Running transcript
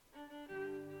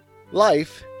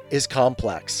Life is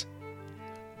complex.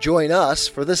 Join us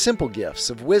for the simple gifts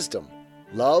of wisdom,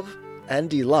 love, and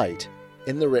delight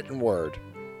in the written word.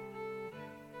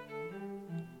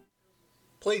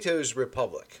 Plato's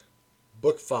Republic,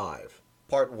 Book 5,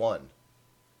 Part 1.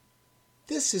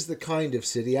 This is the kind of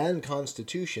city and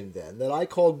constitution, then, that I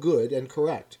call good and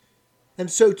correct, and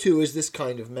so too is this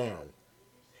kind of man.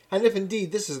 And if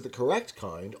indeed this is the correct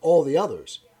kind, all the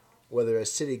others, whether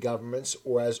as city governments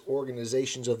or as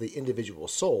organizations of the individual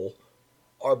soul,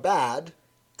 are bad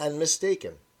and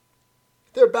mistaken.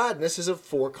 Their badness is of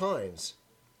 4 kinds.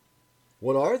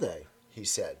 What are they? He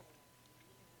said.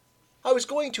 I was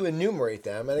going to enumerate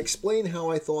them and explain how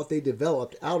I thought they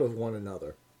developed out of one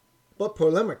another. But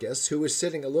Polemarchus, who was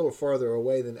sitting a little farther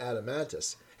away than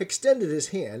Adeimantus, extended his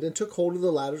hand and took hold of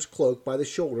the latter's cloak by the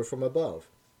shoulder from above.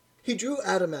 He drew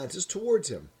Adeimantus towards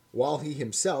him, while he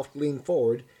himself leaned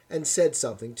forward and said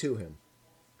something to him.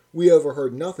 We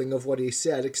overheard nothing of what he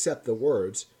said except the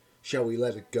words, "Shall we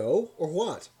let it go, or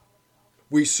what?"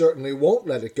 "We certainly won't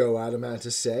let it go,"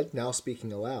 Adeimantus said, now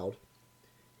speaking aloud.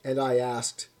 And I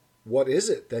asked, "What is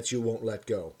it that you won't let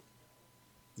go?"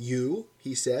 "You,"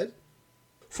 he said.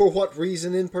 "For what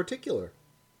reason in particular?"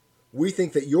 "We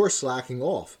think that you're slacking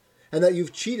off, and that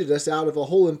you've cheated us out of a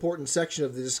whole important section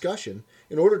of the discussion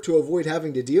in order to avoid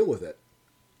having to deal with it.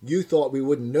 You thought we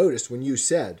wouldn't notice when you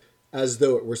said, as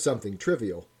though it were something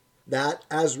trivial, that,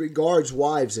 as regards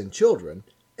wives and children,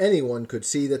 anyone could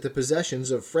see that the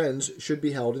possessions of friends should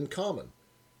be held in common.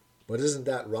 But isn't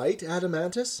that right,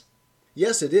 Adeimantus?"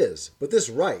 "Yes, it is, but this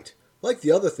right, like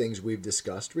the other things we've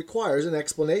discussed, requires an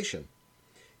explanation.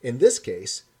 In this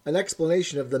case, an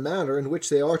explanation of the manner in which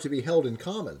they are to be held in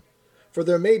common, for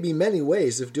there may be many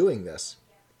ways of doing this.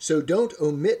 So don't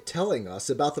omit telling us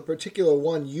about the particular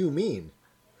one you mean.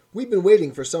 We've been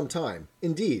waiting for some time,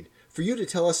 indeed, for you to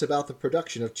tell us about the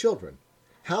production of children,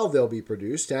 how they'll be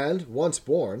produced, and, once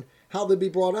born, how they'll be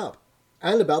brought up,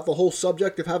 and about the whole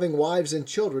subject of having wives and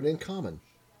children in common.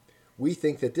 We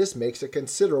think that this makes a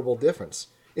considerable difference,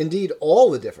 indeed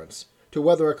all the difference, to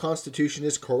whether a constitution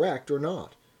is correct or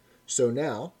not. So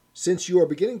now, since you are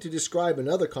beginning to describe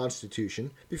another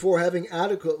constitution before having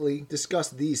adequately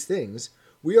discussed these things,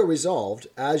 we are resolved,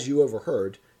 as you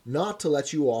overheard, not to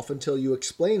let you off until you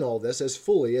explain all this as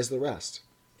fully as the rest."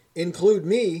 "Include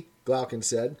me," Glaucon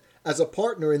said, "as a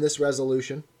partner in this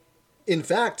resolution." "In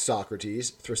fact, Socrates,"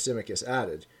 Thrasymachus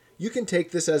added, "you can take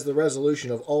this as the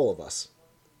resolution of all of us."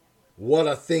 "What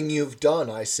a thing you've done,"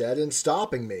 I said, "in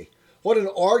stopping me. What an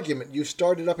argument you've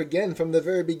started up again from the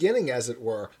very beginning, as it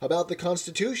were, about the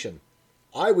Constitution.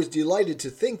 I was delighted to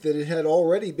think that it had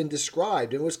already been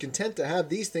described and was content to have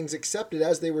these things accepted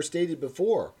as they were stated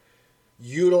before.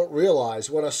 You don't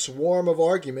realize what a swarm of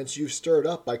arguments you've stirred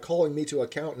up by calling me to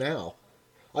account now.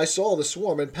 I saw the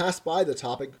swarm and passed by the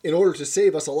topic in order to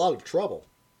save us a lot of trouble."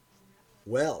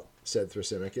 "Well," said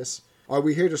Thrasymachus, "are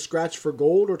we here to scratch for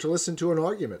gold or to listen to an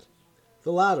argument?"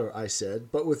 "The latter," I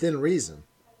said, "but within reason."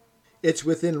 "It's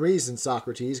within reason,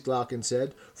 Socrates," Glaucon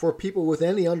said, "for people with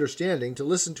any understanding to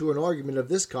listen to an argument of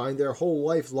this kind their whole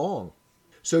life long.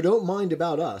 So don't mind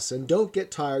about us, and don't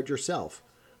get tired yourself.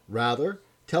 Rather,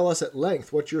 tell us at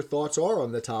length what your thoughts are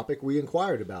on the topic we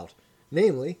inquired about,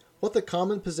 namely, what the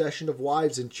common possession of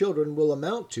wives and children will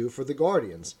amount to for the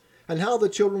guardians, and how the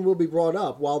children will be brought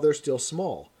up while they're still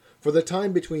small, for the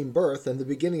time between birth and the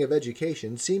beginning of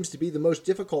education seems to be the most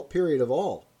difficult period of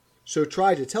all. So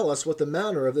try to tell us what the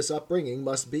manner of this upbringing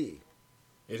must be."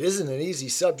 "It isn't an easy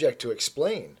subject to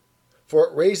explain, for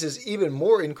it raises even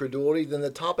more incredulity than the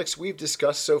topics we've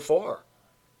discussed so far.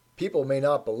 People may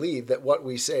not believe that what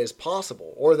we say is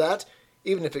possible, or that,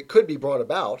 even if it could be brought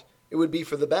about, it would be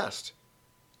for the best.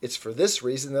 It's for this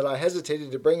reason that I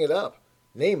hesitated to bring it up,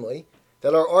 namely,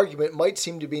 that our argument might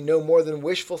seem to be no more than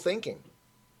wishful thinking."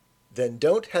 "Then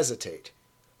don't hesitate,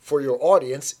 for your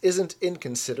audience isn't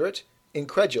inconsiderate,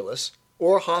 incredulous,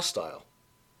 or hostile."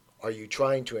 "Are you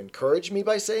trying to encourage me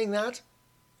by saying that?"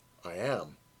 "I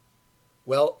am."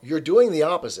 "Well, you're doing the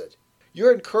opposite.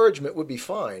 Your encouragement would be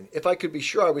fine if I could be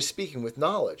sure I was speaking with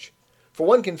knowledge, for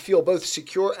one can feel both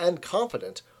secure and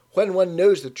confident when one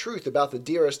knows the truth about the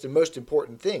dearest and most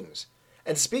important things,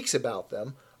 and speaks about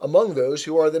them among those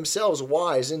who are themselves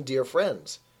wise and dear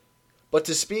friends. But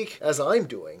to speak, as I'm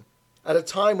doing, at a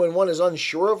time when one is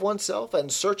unsure of oneself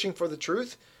and searching for the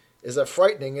truth, is a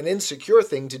frightening and insecure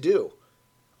thing to do.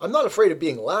 I'm not afraid of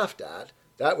being laughed at,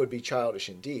 that would be childish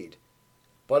indeed.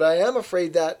 But I am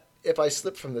afraid that, if I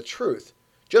slip from the truth,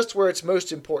 just where it's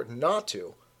most important not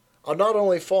to, I'll not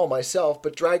only fall myself,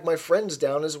 but drag my friends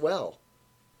down as well.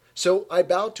 So I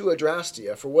bow to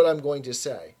Adrastia for what I'm going to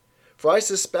say, for I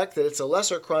suspect that it's a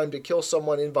lesser crime to kill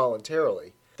someone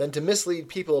involuntarily than to mislead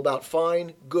people about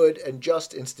fine, good, and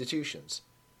just institutions.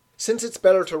 Since it's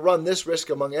better to run this risk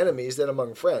among enemies than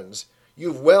among friends,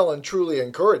 you've well and truly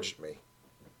encouraged me."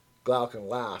 Glaucon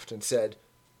laughed and said,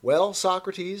 "Well,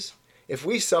 Socrates, if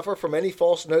we suffer from any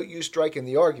false note you strike in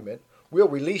the argument, we'll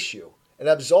release you and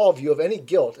absolve you of any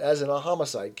guilt as in a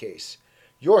homicide case.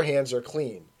 Your hands are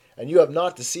clean, and you have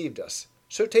not deceived us.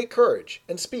 So take courage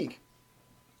and speak."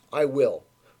 "I will,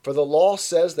 for the law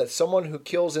says that someone who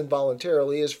kills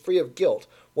involuntarily is free of guilt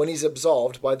when he's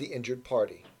absolved by the injured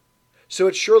party. So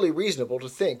it's surely reasonable to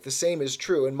think the same is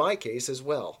true in my case as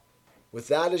well. With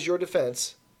that as your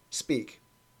defense, speak."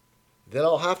 "Then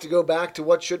I'll have to go back to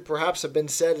what should perhaps have been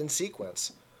said in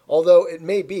sequence, although it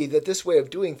may be that this way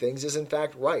of doing things is in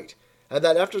fact right, and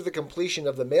that after the completion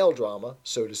of the male drama,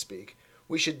 so to speak,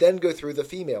 we should then go through the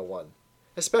female one,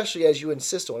 especially as you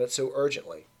insist on it so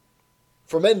urgently.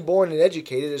 For men born and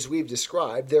educated as we've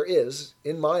described, there is,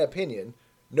 in my opinion,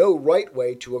 no right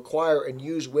way to acquire and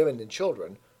use women and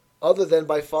children, other than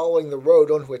by following the road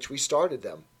on which we started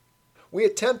them. We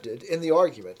attempted, in the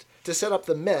argument, to set up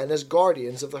the men as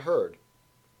guardians of the herd.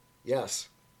 Yes.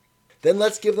 Then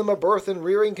let's give them a birth and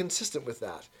rearing consistent with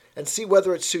that, and see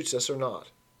whether it suits us or not."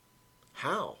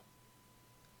 "How?"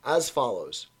 "As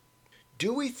follows.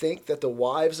 Do we think that the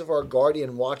wives of our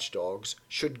guardian watchdogs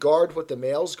should guard what the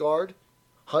males guard,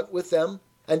 hunt with them,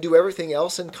 and do everything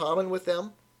else in common with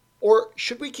them? Or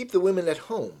should we keep the women at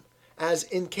home, as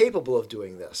incapable of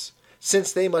doing this,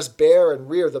 since they must bear and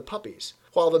rear the puppies,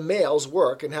 while the males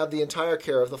work and have the entire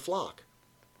care of the flock?"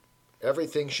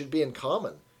 "Everything should be in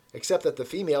common, except that the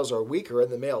females are weaker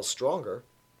and the males stronger."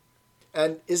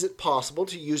 "And is it possible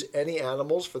to use any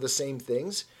animals for the same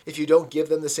things if you don't give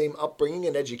them the same upbringing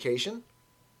and education?"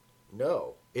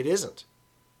 "No, it isn't."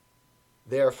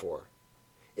 "Therefore,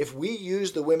 if we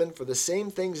use the women for the same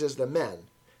things as the men,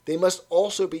 they must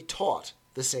also be taught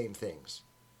the same things."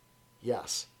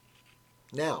 "Yes."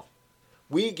 "Now,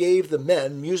 we gave the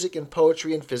men music and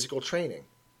poetry and physical training."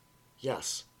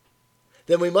 "Yes."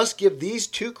 "Then we must give these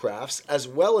two crafts, as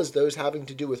well as those having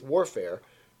to do with warfare,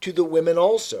 to the women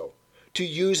also, to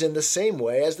use in the same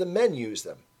way as the men use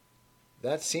them."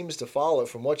 "That seems to follow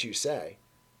from what you say.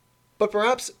 But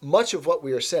perhaps much of what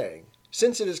we are saying,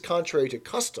 since it is contrary to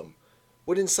custom,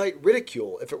 would incite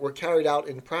ridicule if it were carried out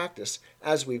in practice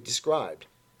as we've described."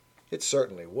 "It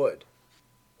certainly would."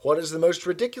 "What is the most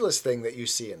ridiculous thing that you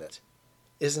see in it?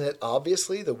 Isn't it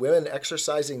obviously the women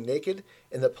exercising naked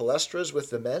in the palestras with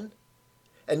the men?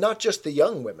 And not just the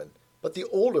young women, but the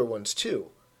older ones too,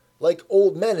 like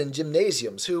old men in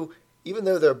gymnasiums who, even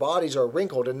though their bodies are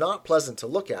wrinkled and not pleasant to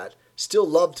look at, still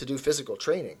love to do physical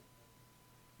training."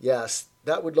 "Yes,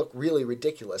 that would look really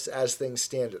ridiculous as things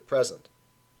stand at present.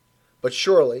 But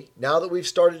surely, now that we've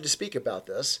started to speak about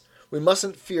this, we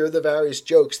mustn't fear the various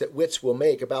jokes that wits will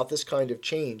make about this kind of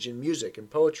change in music and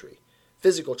poetry,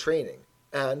 physical training,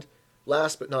 and,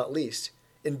 last but not least,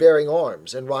 in bearing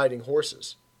arms and riding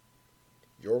horses."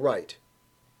 "You're right.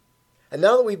 And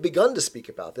now that we've begun to speak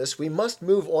about this, we must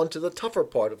move on to the tougher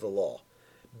part of the law,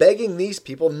 begging these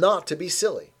people not to be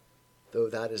silly, though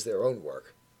that is their own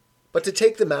work, but to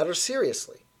take the matter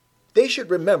seriously. They should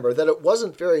remember that it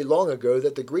wasn't very long ago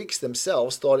that the Greeks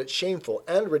themselves thought it shameful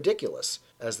and ridiculous,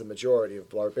 as the majority of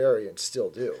barbarians still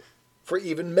do, for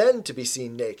even men to be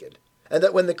seen naked, and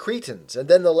that when the Cretans and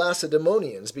then the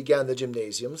Lacedaemonians began the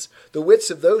gymnasiums, the wits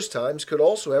of those times could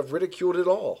also have ridiculed it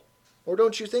all. Or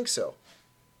don't you think so?"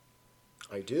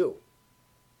 "I do.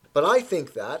 But I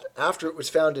think that, after it was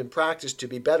found in practice to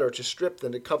be better to strip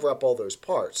than to cover up all those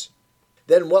parts,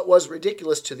 then what was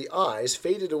ridiculous to the eyes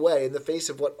faded away in the face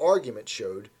of what argument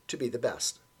showed to be the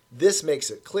best. This makes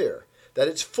it clear that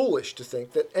it's foolish to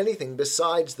think that anything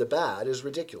besides the bad is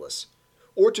ridiculous,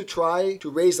 or to try to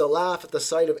raise a laugh at the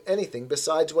sight of anything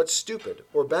besides what's stupid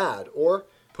or bad, or,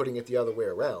 putting it the other way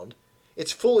around,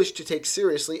 it's foolish to take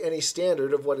seriously any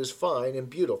standard of what is fine and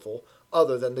beautiful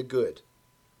other than the good.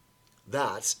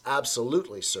 That's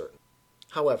absolutely certain.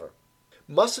 However,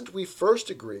 mustn't we first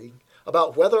agree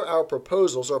about whether our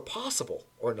proposals are possible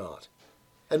or not?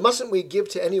 And mustn't we give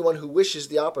to anyone who wishes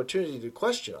the opportunity to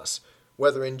question us,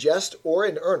 whether in jest or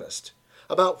in earnest,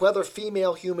 about whether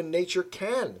female human nature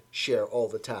can share all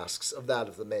the tasks of that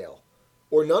of the male,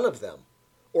 or none of them,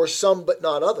 or some but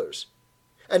not others,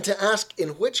 and to ask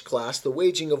in which class the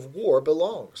waging of war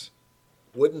belongs?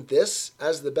 Wouldn't this,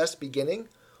 as the best beginning,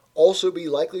 also be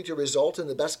likely to result in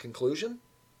the best conclusion?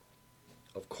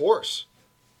 Of course.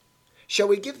 Shall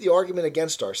we give the argument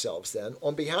against ourselves, then,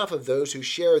 on behalf of those who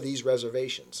share these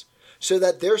reservations, so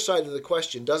that their side of the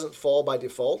question doesn't fall by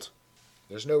default?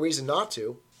 There's no reason not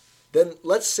to. Then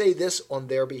let's say this on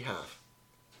their behalf.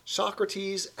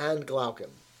 Socrates and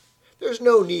Glaucon, There's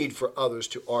no need for others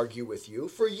to argue with you,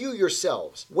 for you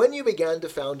yourselves, when you began to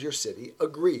found your city,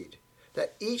 agreed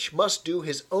that each must do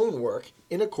his own work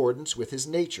in accordance with his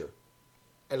nature.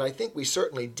 And I think we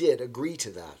certainly did agree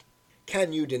to that.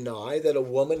 Can you deny that a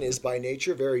woman is by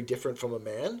nature very different from a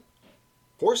man?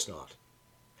 Of course not.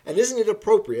 And isn't it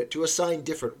appropriate to assign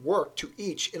different work to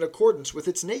each in accordance with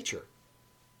its nature?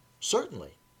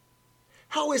 Certainly.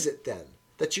 How is it, then,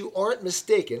 that you aren't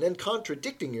mistaken and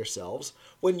contradicting yourselves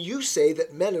when you say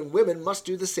that men and women must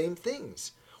do the same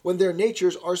things, when their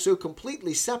natures are so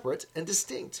completely separate and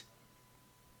distinct?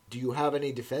 Do you have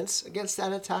any defense against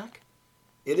that attack?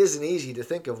 It isn't easy to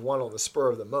think of one on the spur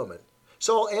of the moment,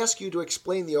 so I'll ask you to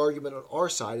explain the argument on our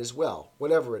side as well,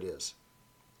 whatever it is.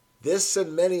 This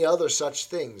and many other such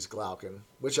things, Glaucon,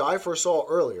 which I foresaw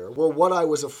earlier, were what I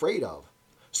was afraid of,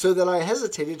 so that I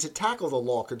hesitated to tackle the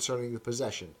law concerning the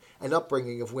possession and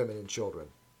upbringing of women and children.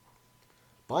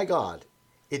 By God,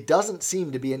 it doesn't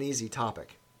seem to be an easy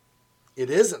topic. It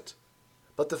isn't.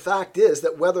 But the fact is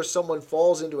that whether someone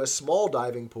falls into a small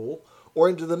diving pool or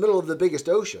into the middle of the biggest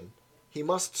ocean, he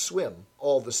must swim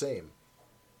all the same.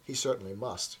 He certainly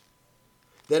must.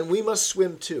 Then we must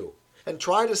swim too, and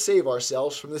try to save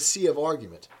ourselves from the sea of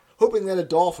argument, hoping that a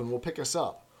dolphin will pick us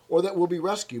up, or that we'll be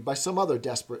rescued by some other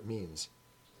desperate means.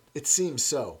 It seems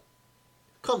so.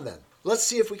 Come then, let's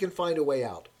see if we can find a way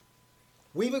out.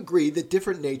 We've agreed that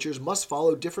different natures must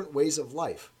follow different ways of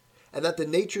life, and that the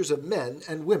natures of men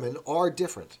and women are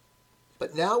different.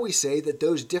 But now we say that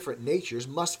those different natures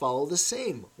must follow the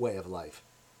same way of life.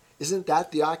 Isn't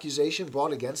that the accusation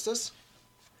brought against us?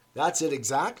 That's it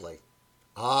exactly.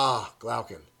 Ah,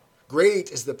 Glaucon, great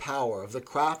is the power of the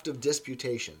craft of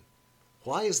disputation.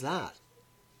 Why is that?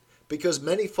 Because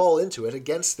many fall into it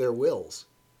against their wills.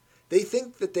 They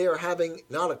think that they are having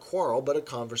not a quarrel but a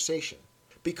conversation,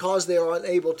 because they are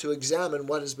unable to examine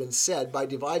what has been said by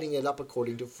dividing it up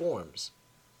according to forms.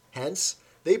 Hence,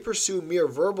 they pursue mere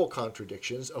verbal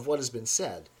contradictions of what has been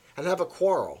said, and have a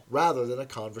quarrel rather than a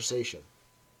conversation.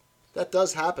 That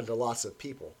does happen to lots of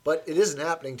people, but it isn't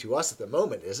happening to us at the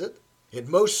moment, is it? It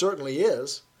most certainly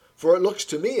is, for it looks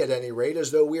to me, at any rate,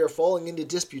 as though we are falling into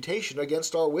disputation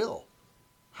against our will.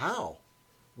 How?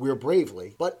 We're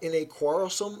bravely, but in a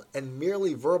quarrelsome and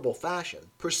merely verbal fashion,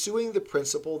 pursuing the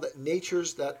principle that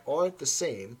natures that aren't the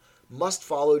same must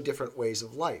follow different ways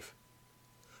of life.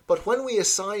 But when we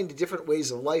assigned different ways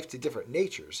of life to different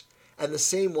natures, and the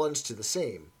same ones to the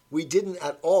same, we didn't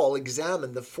at all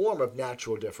examine the form of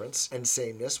natural difference and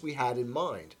sameness we had in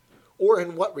mind, or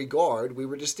in what regard we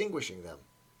were distinguishing them.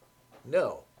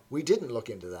 No, we didn't look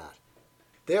into that.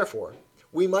 Therefore,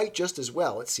 we might just as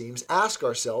well, it seems, ask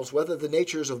ourselves whether the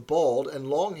natures of bald and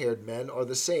long-haired men are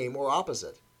the same or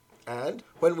opposite. And,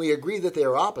 when we agree that they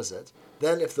are opposite,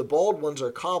 then if the bald ones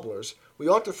are cobblers, we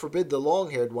ought to forbid the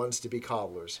long-haired ones to be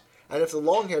cobblers. And if the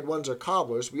long-haired ones are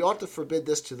cobblers, we ought to forbid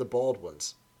this to the bald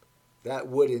ones. That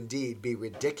would indeed be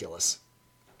ridiculous.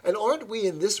 And aren't we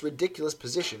in this ridiculous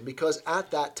position because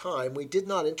at that time we did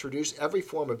not introduce every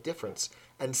form of difference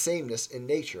and sameness in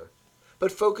nature,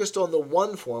 but focused on the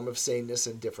one form of sameness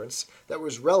and difference that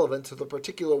was relevant to the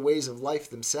particular ways of life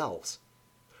themselves?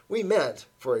 We meant,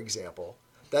 for example,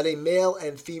 that a male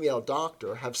and female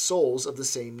doctor have souls of the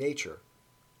same nature.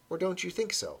 Or don't you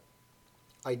think so?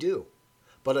 I do.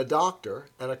 But a doctor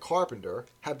and a carpenter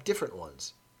have different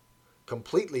ones.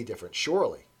 Completely different,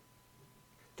 surely.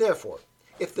 Therefore,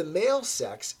 if the male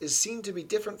sex is seen to be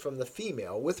different from the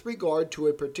female with regard to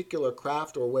a particular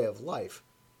craft or way of life,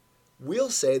 we'll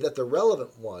say that the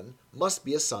relevant one must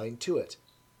be assigned to it.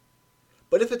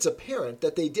 But if it's apparent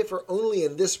that they differ only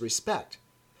in this respect,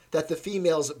 that the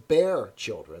females bear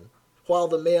children, while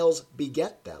the males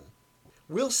beget them,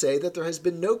 we'll say that there has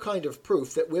been no kind of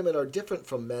proof that women are different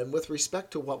from men with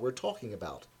respect to what we're talking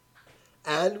about.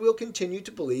 And we'll continue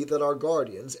to believe that our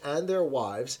guardians and their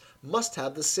wives must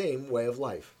have the same way of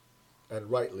life. And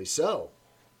rightly so.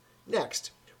 Next,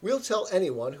 we'll tell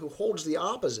anyone who holds the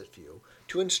opposite view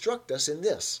to instruct us in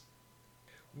this.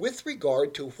 With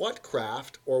regard to what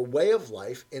craft or way of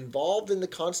life involved in the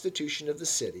constitution of the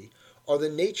city are the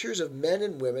natures of men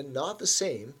and women not the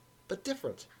same, but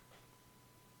different?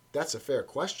 That's a fair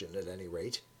question, at any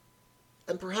rate.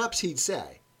 And perhaps he'd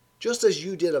say, just as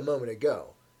you did a moment ago,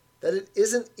 that it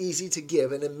isn't easy to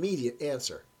give an immediate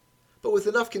answer, but with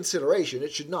enough consideration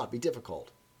it should not be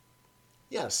difficult.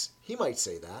 Yes, he might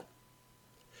say that.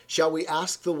 Shall we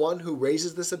ask the one who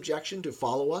raises this objection to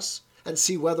follow us, and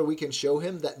see whether we can show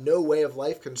him that no way of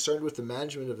life concerned with the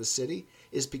management of the city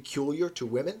is peculiar to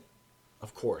women?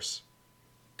 Of course.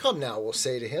 Come now, we'll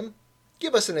say to him,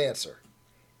 give us an answer.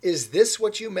 Is this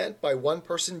what you meant by one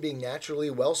person being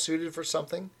naturally well suited for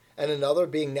something, and another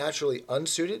being naturally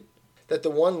unsuited, that the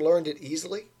one learned it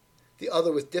easily, the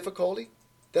other with difficulty,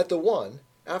 that the one,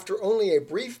 after only a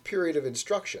brief period of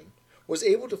instruction, was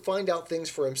able to find out things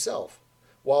for himself,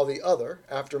 while the other,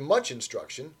 after much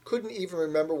instruction, couldn't even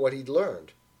remember what he'd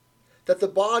learned, that the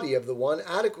body of the one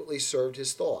adequately served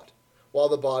his thought, while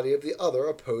the body of the other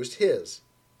opposed his.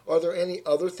 Are there any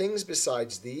other things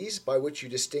besides these by which you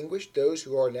distinguish those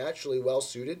who are naturally well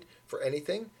suited for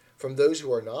anything from those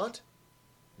who are not?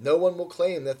 No one will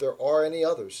claim that there are any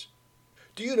others.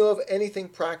 Do you know of anything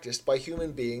practiced by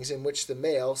human beings in which the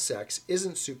male sex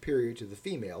isn't superior to the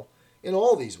female in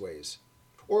all these ways?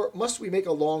 Or must we make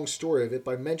a long story of it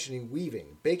by mentioning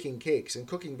weaving, baking cakes, and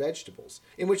cooking vegetables,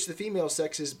 in which the female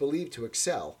sex is believed to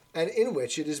excel, and in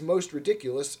which it is most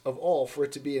ridiculous of all for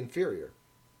it to be inferior?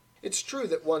 It's true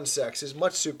that one sex is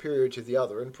much superior to the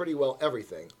other in pretty well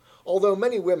everything, although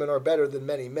many women are better than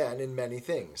many men in many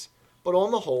things. But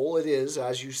on the whole it is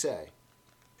as you say.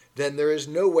 Then there is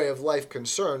no way of life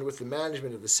concerned with the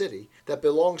management of the city that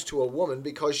belongs to a woman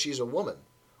because she's a woman,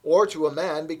 or to a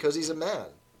man because he's a man.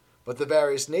 But the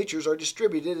various natures are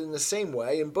distributed in the same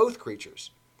way in both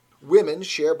creatures. Women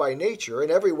share by nature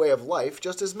in every way of life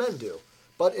just as men do,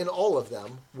 but in all of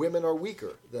them women are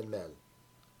weaker than men.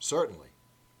 Certainly.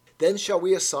 Then shall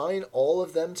we assign all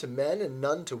of them to men and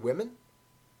none to women?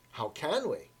 How can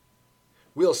we?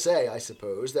 We'll say, I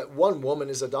suppose, that one woman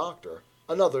is a doctor,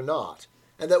 another not,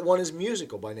 and that one is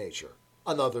musical by nature,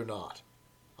 another not.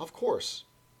 Of course.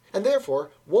 And therefore,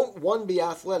 won't one be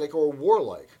athletic or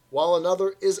warlike, while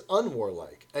another is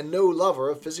unwarlike, and no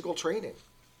lover of physical training?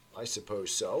 I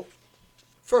suppose so.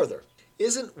 Further,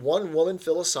 isn't one woman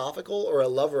philosophical or a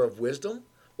lover of wisdom,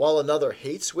 while another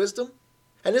hates wisdom?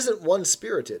 And isn't one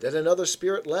spirited and another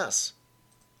spiritless?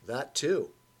 That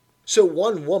too. So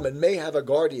one woman may have a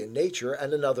guardian nature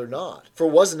and another not, for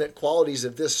wasn't it qualities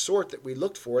of this sort that we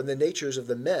looked for in the natures of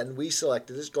the men we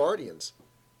selected as guardians?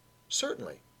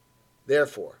 Certainly.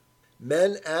 Therefore,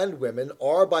 men and women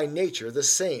are by nature the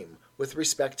same with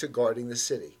respect to guarding the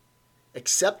city,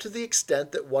 except to the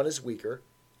extent that one is weaker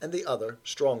and the other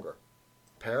stronger.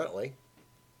 Apparently.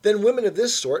 Then women of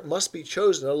this sort must be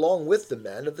chosen along with the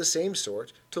men of the same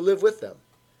sort to live with them,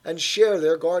 and share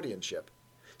their guardianship,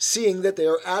 seeing that they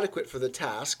are adequate for the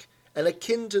task and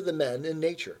akin to the men in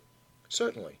nature.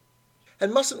 Certainly.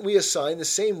 And mustn't we assign the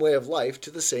same way of life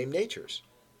to the same natures?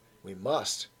 We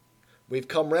must. We've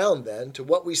come round, then, to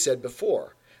what we said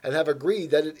before, and have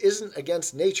agreed that it isn't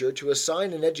against nature to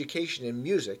assign an education in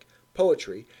music,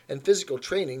 poetry, and physical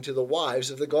training to the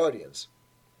wives of the guardians.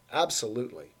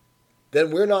 Absolutely.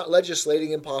 Then we're not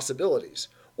legislating impossibilities,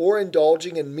 or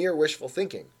indulging in mere wishful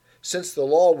thinking, since the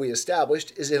law we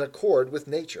established is in accord with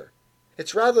nature.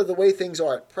 It's rather the way things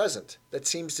are at present that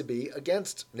seems to be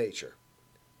against nature.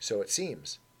 So it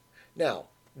seems. Now,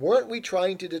 weren't we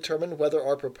trying to determine whether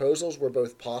our proposals were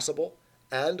both possible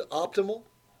and optimal?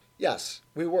 Yes,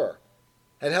 we were.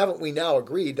 And haven't we now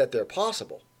agreed that they're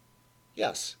possible?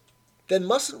 Yes. Then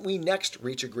mustn't we next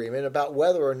reach agreement about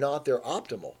whether or not they're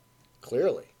optimal?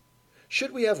 Clearly.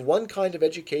 Should we have one kind of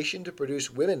education to produce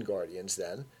women guardians,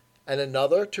 then, and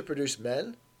another to produce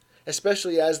men,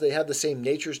 especially as they have the same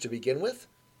natures to begin with?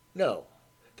 No.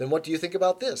 Then what do you think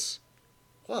about this?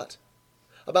 What?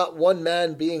 About one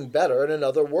man being better and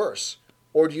another worse?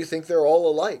 Or do you think they're all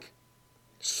alike?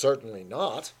 Certainly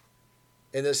not.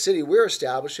 In the city we're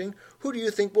establishing, who do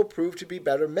you think will prove to be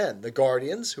better men, the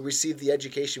guardians, who receive the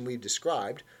education we've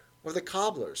described, or the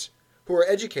cobblers, who are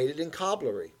educated in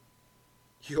cobblery?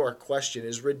 Your question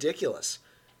is ridiculous.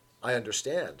 I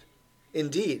understand.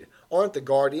 Indeed, aren't the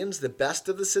guardians the best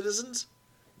of the citizens?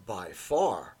 By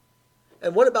far.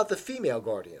 And what about the female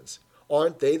guardians?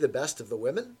 Aren't they the best of the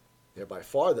women? They're by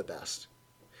far the best.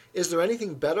 Is there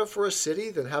anything better for a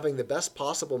city than having the best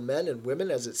possible men and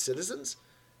women as its citizens?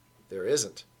 There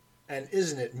isn't. And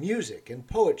isn't it music and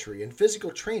poetry and physical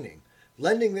training,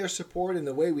 lending their support in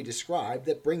the way we described,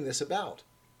 that bring this about?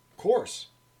 Of course.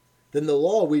 Then the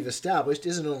law we've established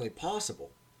isn't only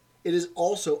possible, it is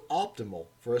also optimal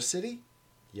for a city?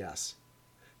 Yes.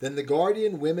 Then the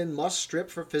guardian women must strip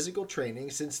for physical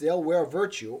training, since they'll wear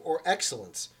virtue or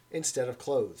excellence instead of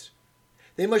clothes.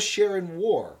 They must share in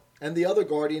war and the other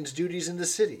guardians' duties in the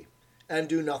city, and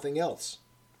do nothing else.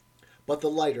 But the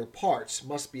lighter parts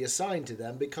must be assigned to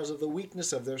them because of the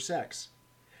weakness of their sex.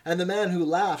 And the man who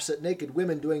laughs at naked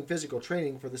women doing physical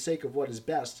training for the sake of what is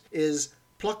best is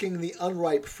plucking the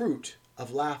unripe fruit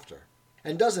of laughter,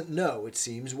 and doesn't know, it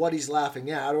seems, what he's laughing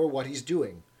at or what he's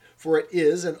doing, for it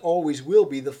is and always will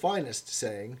be the finest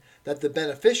saying that the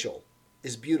beneficial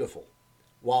is beautiful,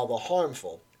 while the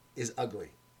harmful is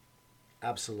ugly.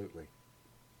 Absolutely.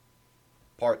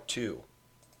 Part 2.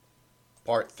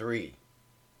 Part 3.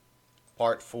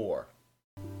 Part 4.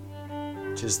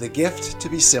 'Tis the gift to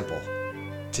be simple.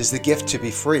 'Tis the gift to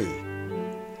be free.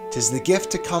 'Tis the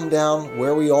gift to come down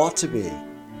where we ought to be.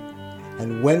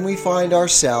 And when we find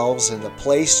ourselves in the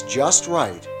place just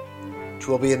right,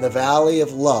 'twill be in the valley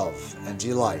of love and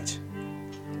delight.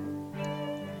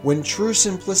 When true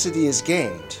simplicity is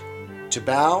gained, to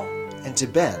bow and to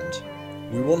bend,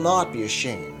 we will not be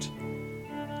ashamed.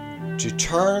 To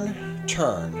turn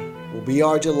will be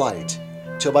our delight,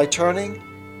 till by turning,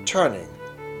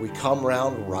 we come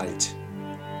round right.